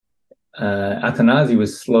Athanasi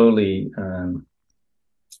was slowly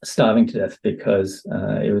starving to death because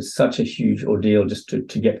it was such a huge ordeal just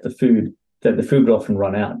to get the food, that the food would often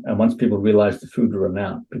run out. And once people realized the food would run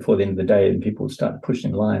out before the end of the day, and people would start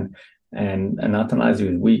pushing in line. And Athanasi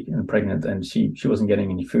was weak and pregnant, and she wasn't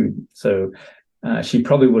getting any food. So she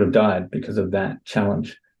probably would have died because of that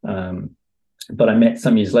challenge. But I met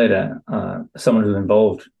some years later someone who was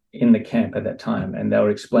involved in the camp at that time, and they were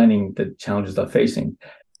explaining the challenges they're facing.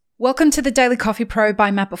 Welcome to the Daily Coffee Pro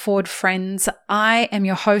by Map It Forward, friends. I am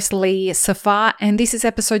your host, Lee Safar, and this is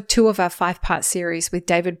episode 2 of our 5-part series with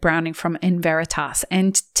David Browning from Enveritas.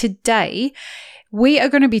 And today, we are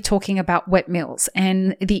going to be talking about wet mills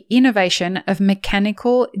and the innovation of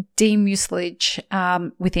mechanical demucilage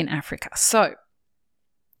within Africa. So,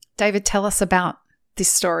 David, tell us about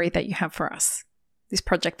this story that you have for us, this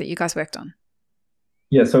project that you guys worked on.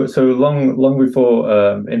 Yeah, so long before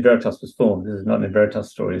Enveritas was formed. This is not an Enveritas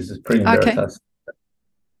story. This is pre-Enveritas. Okay.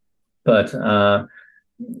 But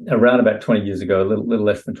around about 20 years ago, a little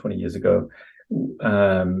less than 20 years ago,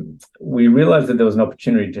 we realized that there was an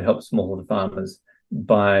opportunity to help smallholder farmers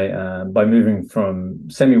by moving from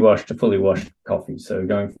semi-washed to fully washed coffee. So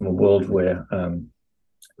going from a world where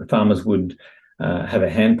the farmers would have a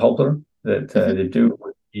hand pulper that they do.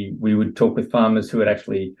 We would talk with farmers who would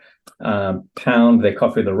actually pound their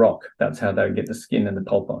coffee with a rock. That's how they would get the skin and the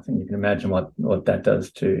pulp off. And you can imagine what that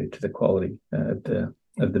does to the quality of the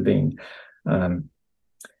bean.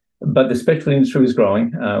 But the specialty industry was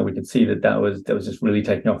growing. We could see that was just really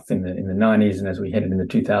taking off in the 90s and as we headed in the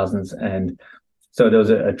 2000s. And so there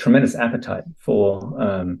was a tremendous appetite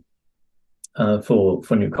for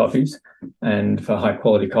new coffees and for high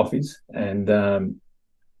quality coffees. And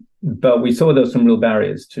but we saw there were some real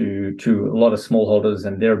barriers to a lot of smallholders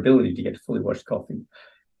and their ability to get fully washed coffee.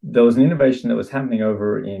 There was an innovation that was happening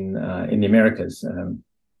over in the Americas,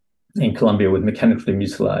 in Colombia, with mechanical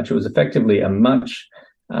demucilage. It was effectively a much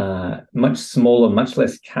smaller, much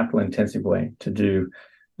less capital intensive way to do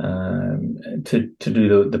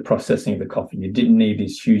the processing of the coffee. You didn't need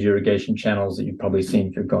these huge irrigation channels that you've probably seen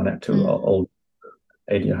if you've gone out to old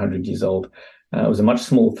 80 or 100 years old. It was a much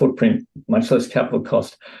smaller footprint, much less capital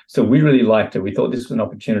cost. So we really liked it. We thought this was an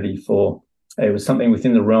opportunity it was something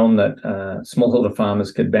within the realm that smallholder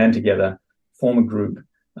farmers could band together, form a group.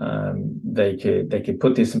 They could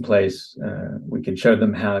put this in place. We could show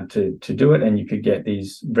them how to do it, and you could get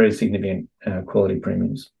these very significant quality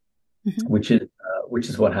premiums, which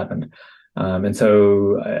is what happened. And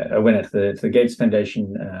so I went out to the Gates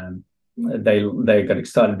Foundation. They got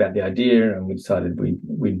excited about the idea, and we decided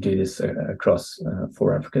we'd do this across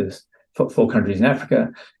four countries in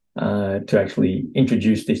Africa to actually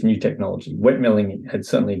introduce this new technology. Wet milling had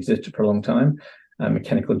certainly existed for a long time.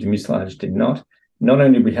 Mechanical demucilage did not. Not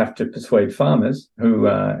only did we have to persuade farmers who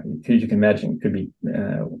you can imagine could be,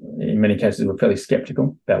 in many cases, were fairly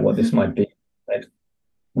skeptical about what this might be.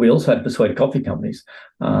 We also had to persuade coffee companies,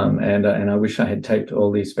 and I wish I had taped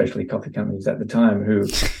all these specialty coffee companies at the time who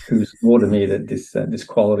swore to me that this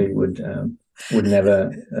quality would never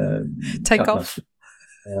take off.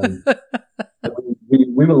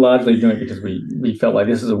 We were largely doing it because we felt like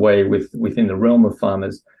this is a way within the realm of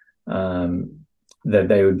farmers that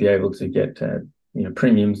they would be able to get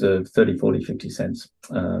premiums of 30, 40, 50 cents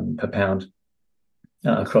per pound.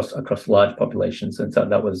 Across large populations, and so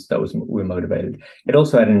that was we were motivated. It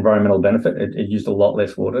also had an environmental benefit. It used a lot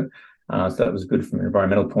less water, so that was good from an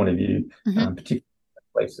environmental point of view, particularly in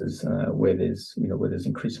places where there's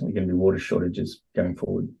increasingly going to be water shortages going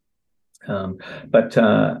forward. But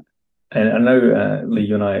and I know Lee,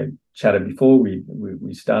 you and I chatted before we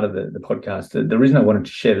started the podcast. The reason I wanted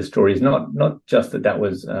to share the story is not just that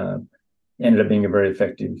was ended up being a very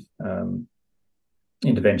effective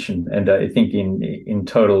intervention, and I think in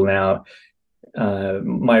total now,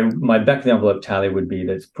 my back of the envelope tally would be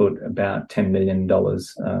that's put about $10 million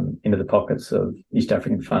into the pockets of East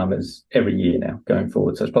African farmers every year now going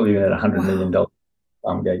forward. So it's probably about $100 million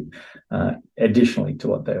farm gate, additionally to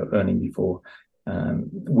what they were earning before,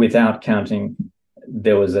 without counting.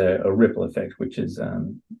 There was a ripple effect, which is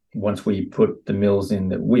once we put the mills in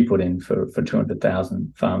that we put in for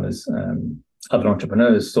 200,000 farmers. Other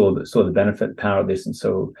entrepreneurs saw the benefit power of this, and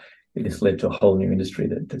so it just led to a whole new industry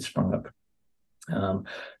that sprung up.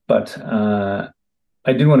 But I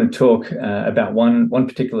do want to talk about one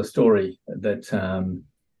particular story that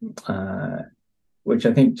which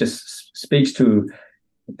I think just speaks to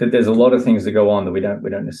that there's a lot of things that go on that we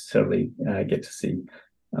don't necessarily get to see.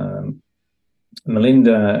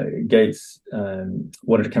 Melinda Gates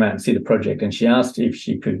wanted to come out and see the project, and she asked if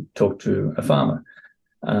she could talk to a farmer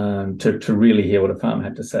to really hear what a farmer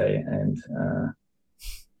had to say. And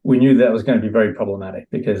we knew that was going to be very problematic,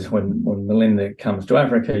 because when Melinda comes to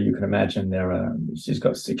Africa, you can imagine she's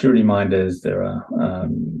got security minders, there are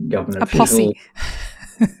government officials.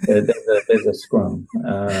 There's a scrum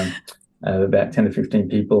of about 10 to 15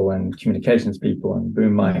 people, and communications people, and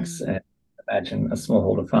boom mics, and imagine a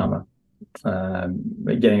smallholder farmer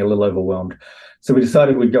getting a little overwhelmed. So we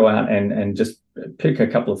decided we'd go out and just pick a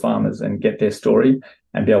couple of farmers and get their story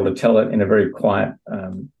and be able to tell it in a very quiet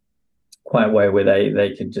way, where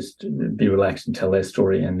they could just be relaxed and tell their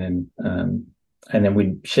story, and then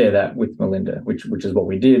we'd share that with Melinda, which is what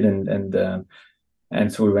we did,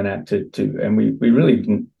 and so we went out to and we really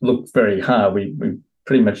didn't look very hard. We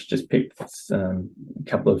pretty much just picked a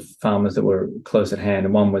couple of farmers that were close at hand,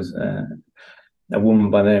 and one was a woman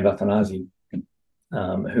by the name of Athanasi,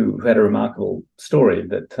 who had a remarkable story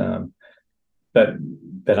but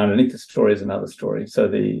underneath the story is another story. So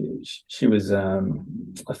she was a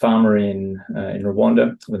farmer in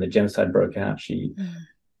Rwanda when the genocide broke out. She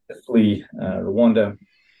flee Rwanda,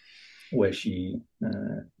 where she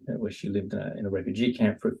lived in a refugee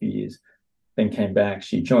camp for a few years, then came back.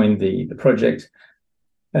 She joined the project,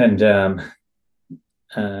 and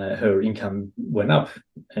her income went up,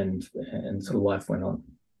 and sort of life went on.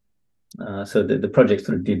 So the project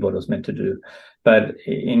sort of did what it was meant to do. But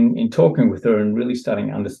in talking with her and really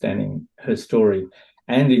starting understanding her story,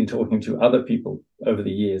 and in talking to other people over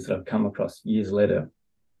the years that I've come across years later,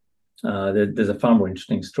 there's a far more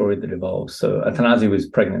interesting story that evolves. So Athanasi was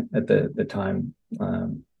pregnant at the time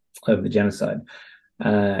of the genocide,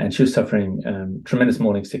 and she was suffering tremendous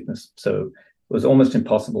morning sickness. So it was almost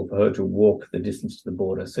impossible for her to walk the distance to the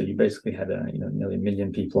border. So you basically had nearly 1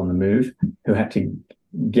 million people on the move who had to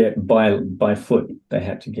get by foot. They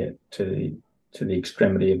had to get to the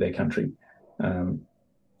extremity of their country,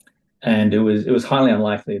 and it was highly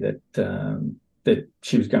unlikely that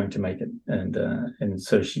she was going to make it. And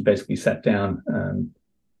so she basically sat down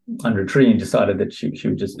under a tree and decided that she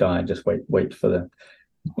would just die, just wait for the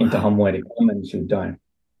Interahamwe to come, and she would die.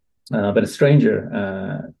 But a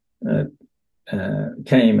stranger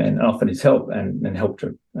came and offered his help and helped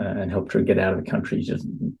her get out of the country. She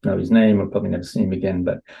doesn't know his name, or probably never see him again,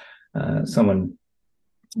 but someone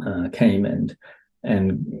came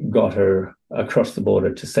and got her across the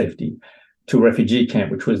border to safety, to a refugee camp,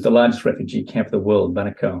 which was the largest refugee camp of the world,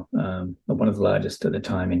 Banako, one of the largest at the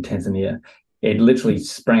time, in Tanzania. It literally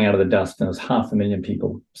sprang out of the dust, and there was 500,000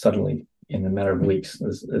 people suddenly in a matter of weeks.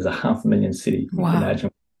 There's a 500,000 city. You can imagine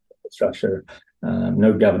structure,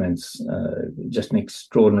 no governance, just an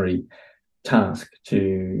extraordinary task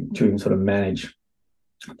to sort of manage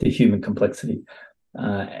the human complexity.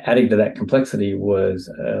 Adding to that complexity was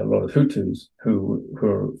a lot of Hutus who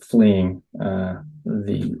were fleeing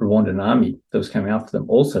the Rwandan army that was coming after them,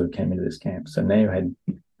 also came into this camp. So now you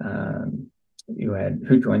had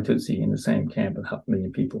Hutu and Tutsi in the same camp with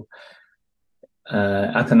 500,000 people.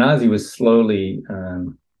 Athanasi was slowly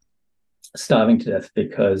starving to death,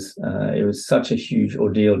 because it was such a huge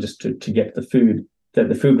ordeal just to get the food, that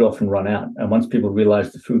the food would often run out. And once people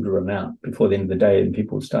realized the food would run out before the end of the day, then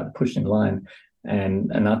people would start to push in line. And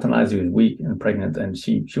Athanasi was weak and pregnant, and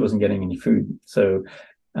she wasn't getting any food. So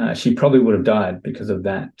she probably would have died because of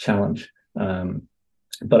that challenge.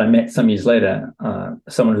 But I met some years later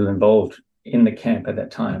someone who was involved in the camp at that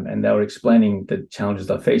time, and they were explaining the challenges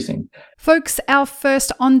they're facing. Folks, our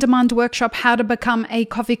first on-demand workshop, How to Become a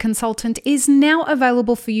Coffee Consultant, is now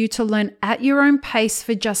available for you to learn at your own pace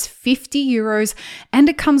for just €50, and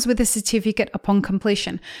it comes with a certificate upon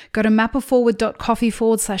completion. Go to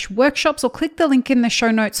mapitforward.coffee/workshops, or click the link in the show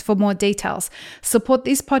notes for more details. Support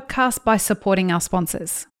this podcast by supporting our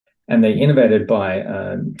sponsors. And they innovated by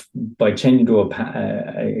changing to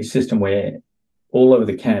a system where all over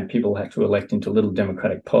the camp, people had to elect into little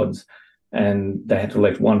democratic pods, and they had to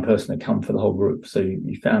elect one person to come for the whole group. So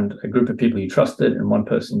you found a group of people you trusted and one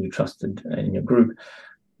person you trusted in your group.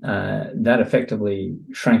 That effectively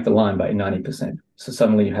shrank the line by 90%. So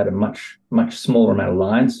suddenly you had a much, much smaller amount of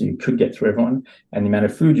lines, so you could get through everyone. And the amount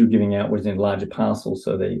of food you're giving out was in larger parcels,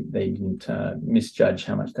 so they didn't misjudge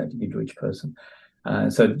how much they had to give to each person.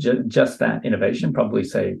 So just that innovation probably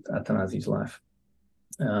saved Athanasi's life.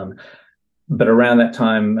 But around that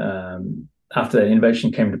time, after that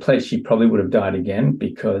innovation came into place, she probably would have died again,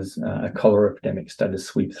 because a cholera epidemic started to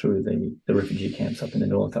sweep through the refugee camps up in the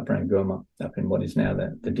north, up around Goma, up in what is now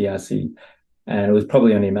the DRC. And it was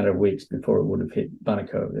probably only a matter of weeks before it would have hit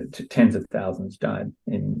Banako. Tens of thousands died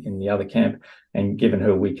in the other camp. And given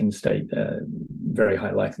her weakened state, very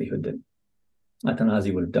high likelihood that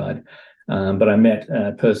Athanasi would have died. But I met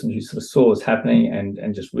a person who sort of saw what's happening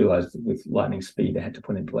and just realized that with lightning speed, they had to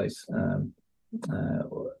put in place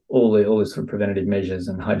all the sort of preventative measures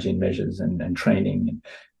and hygiene measures and training,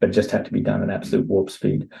 but just had to be done at absolute warp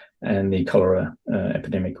speed. And the cholera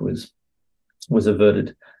epidemic was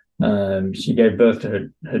averted. She gave birth to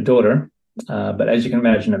her daughter, but as you can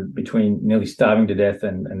imagine, between nearly starving to death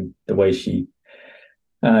and the way she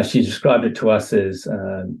described it to us as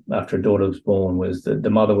after her daughter was born, was that the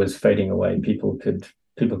mother was fading away. People could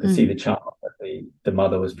see the child, but the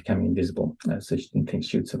mother was becoming invisible, so she didn't think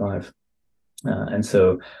she would survive. And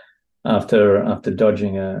so after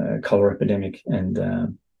dodging a cholera epidemic and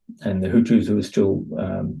the Hutus who were still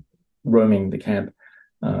roaming the camp,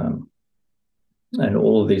 and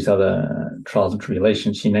all of these other trials and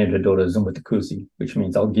tribulations, she named her daughter Demucilage, which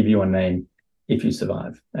means I'll give you a name if you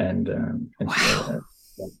survive. And wow.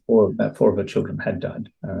 About four of her children had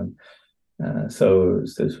died. So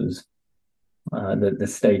this was the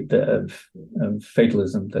state of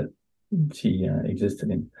fatalism that she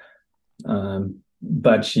existed in.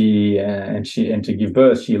 But to give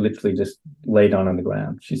birth, she literally just lay down on the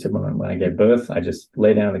ground. She said, when I gave birth, I just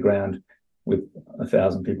lay down on the ground with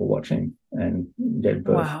 1,000 people watching and gave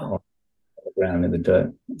birth on the ground in the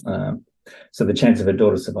dirt. So the chance of her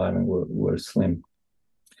daughter surviving were slim.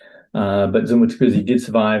 But Demucilage did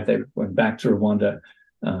survive. They went back to Rwanda,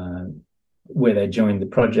 where they joined the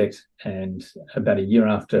project. And about a year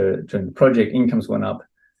after joining the project, incomes went up.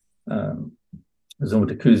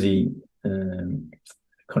 Demucilage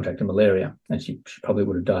contracted malaria, and she probably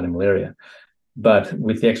would have died of malaria. But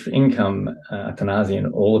with the extra income, Athanasi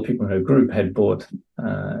and all the people in her group had bought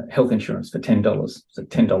health insurance for $10, so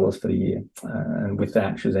 $10 for the year. And with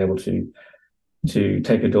that, she was able to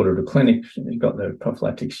take her daughter to a clinic. She got the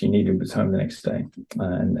prophylactics she needed, was home the next day.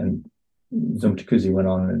 And Demucilage went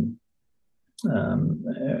on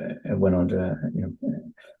and went on to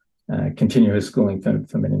continue her schooling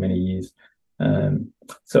for many, many years.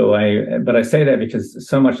 But I say that because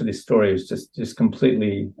so much of this story is just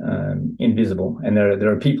completely invisible, and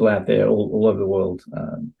there are people out there all over the world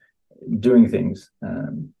doing things,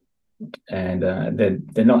 and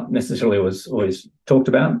they're not necessarily always talked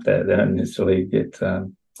about. They don't necessarily get a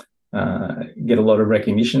lot of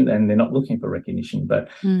recognition, and they're not looking for recognition. But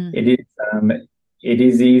it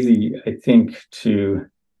is easy, I think, to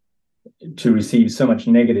receive so much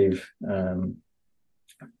negative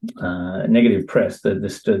press.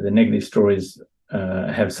 The negative stories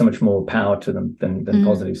have so much more power to them than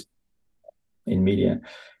positives in media,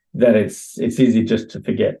 that it's easy just to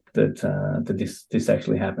forget that this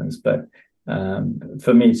actually happens. But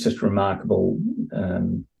for me, it's just a remarkable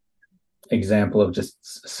example of just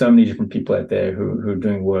so many different people out there who are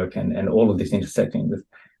doing work, and all of this intersecting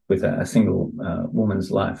with a single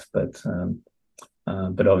woman's life. But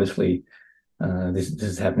obviously, this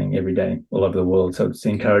is happening every day all over the world. So it's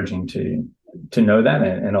encouraging to know that,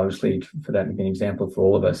 and obviously for that to be an example for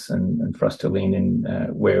all of us, and for us to lean in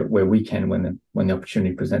where we can when the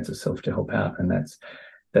opportunity presents itself to help out. And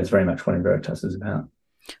that's very much what Enveritas is about.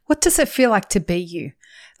 What does it feel like to be you?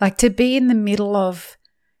 Like to be in the middle of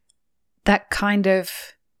that kind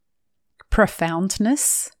of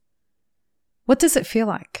profoundness? What does it feel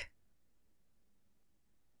like?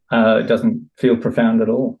 It doesn't feel profound at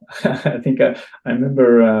all. I think I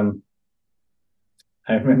remember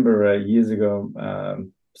years ago,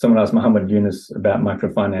 someone asked Muhammad Yunus about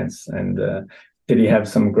microfinance, and did he have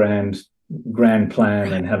some grand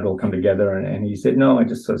plan and how it all come together? And he said, no, I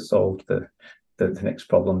just sort of solved the next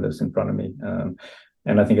problem that's in front of me.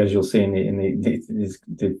 And I think, as you'll see in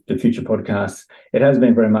the future podcasts, it has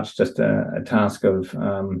been very much just a task of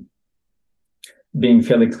being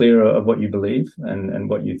fairly clear of what you believe and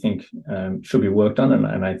what you think should be worked on.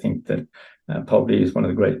 And I think that poverty is one of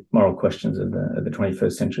the great moral questions of the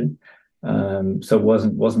 21st century. So it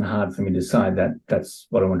wasn't hard for me to decide that that's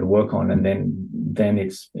what I want to work on. And then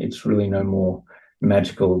it's really no more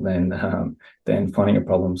magical than finding a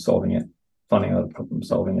problem, solving it, finding another problem,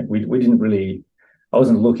 solving it. We didn't really. I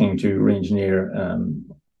wasn't looking to re-engineer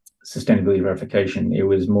sustainability verification. It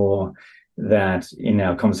was more that in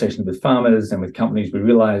our conversations with farmers and with companies, we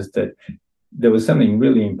realized that there was something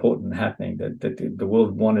really important happening, that the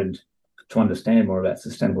world wanted to understand more about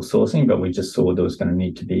sustainable sourcing, but we just saw there was going to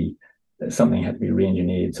need to be something had to be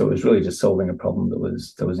re-engineered. So it was really just solving a problem that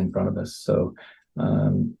was in front of us. So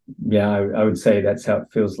I would say that's how it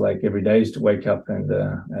feels like every day, is to wake up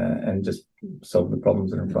and just solve the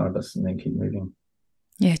problems that are in front of us and then keep moving.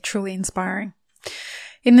 Yeah, truly inspiring.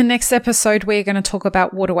 In the next episode, we're going to talk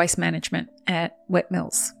about water waste management at wet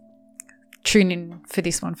mills. Tune in for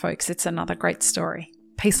this one, folks. It's another great story.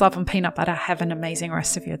 Peace, love, and peanut butter. Have an amazing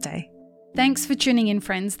rest of your day. Thanks for tuning in,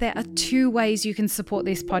 friends. There are 2 ways you can support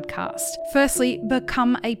this podcast. Firstly,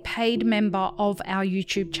 become a paid member of our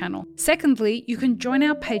YouTube channel. Secondly, you can join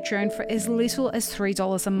our Patreon for as little as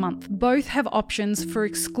 $3 a month. Both have options for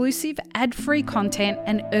exclusive ad-free content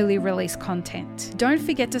and early release content. Don't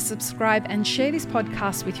forget to subscribe and share this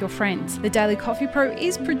podcast with your friends. The Daily Coffee Pro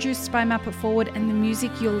is produced by Map It Forward, and the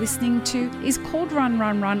music you're listening to is called Run,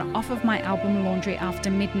 Run, Run off of my album Laundry After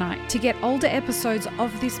Midnight. To get older episodes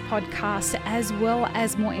of this podcast, as well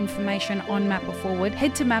as more information on Map It Forward,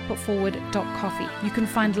 head to mapitforward.coffee. You can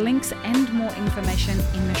find links and more information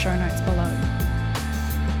in the show notes below.